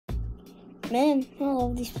Man, I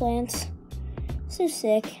love these plants. So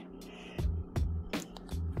sick.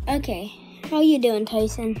 Okay, how you doing,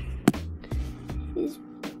 Tyson? He's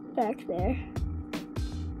back there.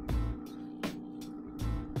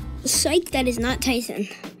 Psych, that is not Tyson.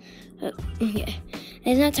 Okay,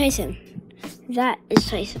 that is not Tyson. That is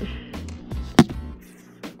Tyson.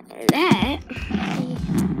 That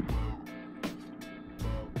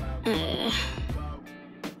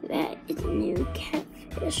is a new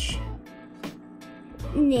catfish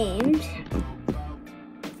named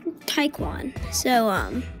Taekwon. So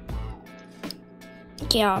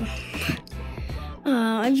yeah,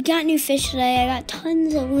 I've got new fish today. I got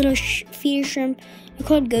tons of little feeder shrimp. They're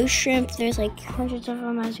called ghost shrimp. There's like hundreds of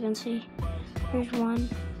them, as you can see. There's one.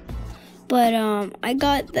 But I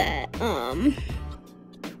got that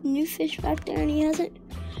new fish back there, and he hasn't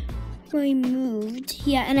really moved.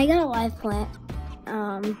 Yeah, and I got a live plant.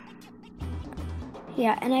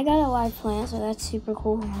 Yeah, and I got a live plant, so that's super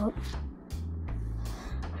cool.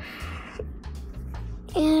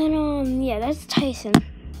 And yeah, that's Tyson.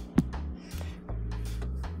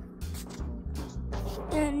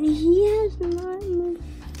 And he has not moved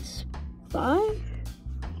spot.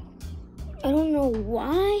 I don't know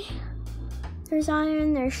why. There's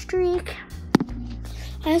iron, there's streak.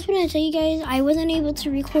 I just want to tell you guys, I wasn't able to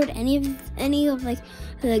record any of like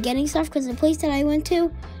the getting stuff because the place that I went to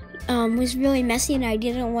was really messy, and I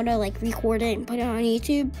didn't want to like record it and put it on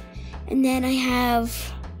YouTube. And then I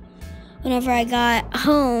have, whenever I got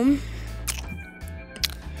home,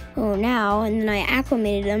 and then I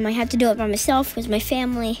acclimated them. I had to do it by myself because my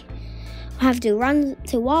family have to run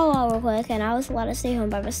to Wawa real quick, and I was allowed to stay home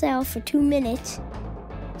by myself for 2 minutes.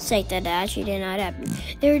 Psych, that actually did not happen.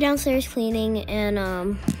 They were downstairs cleaning,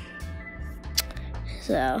 and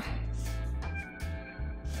so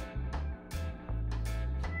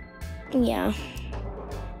yeah.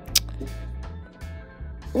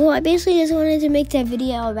 Well, I basically just wanted to make that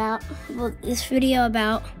video about,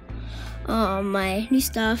 my new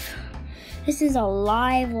stuff. This is a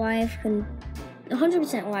live, 100%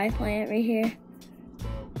 live plant right here.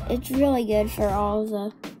 It's really good for all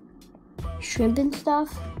the shrimp and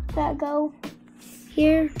stuff that go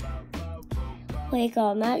here. Like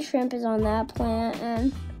that shrimp is on that plant,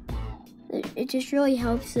 and it just really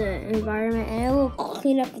helps the environment, and it will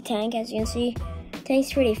clean up the tank. As you can see, the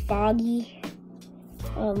tank's pretty foggy.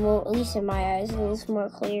 Well, at least in my eyes, it's more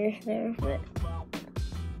clear there, but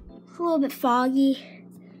it's a little bit foggy.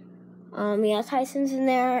 Yeah, Tyson's in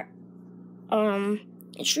there.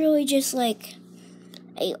 It's really just like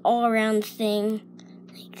a all-around thing.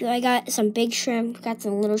 Like, I got some big shrimp, got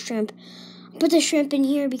some little shrimp. I put the shrimp in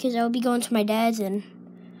here because I will be going to my dad's, and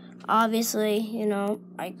obviously, you know,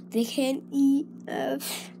 they can't eat at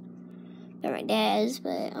my dad's,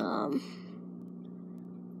 but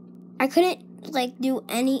I couldn't like do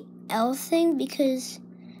any else thing because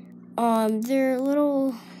they're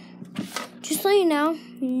little. Just so you know,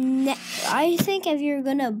 I think if you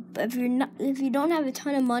don't have a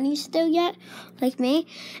ton of money still yet, like me,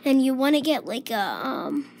 and you want to get like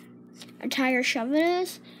a tire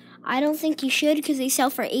chauvinist, I don't think you should because they sell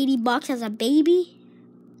for $80 as a baby.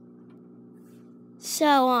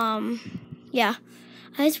 So yeah,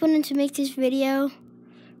 I just wanted to make this video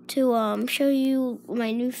to show you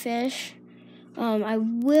my new fish. I'm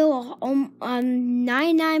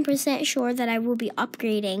 99% sure that I will be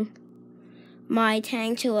upgrading my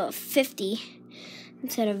tank to a 50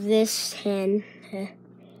 instead of this 10.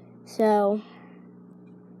 So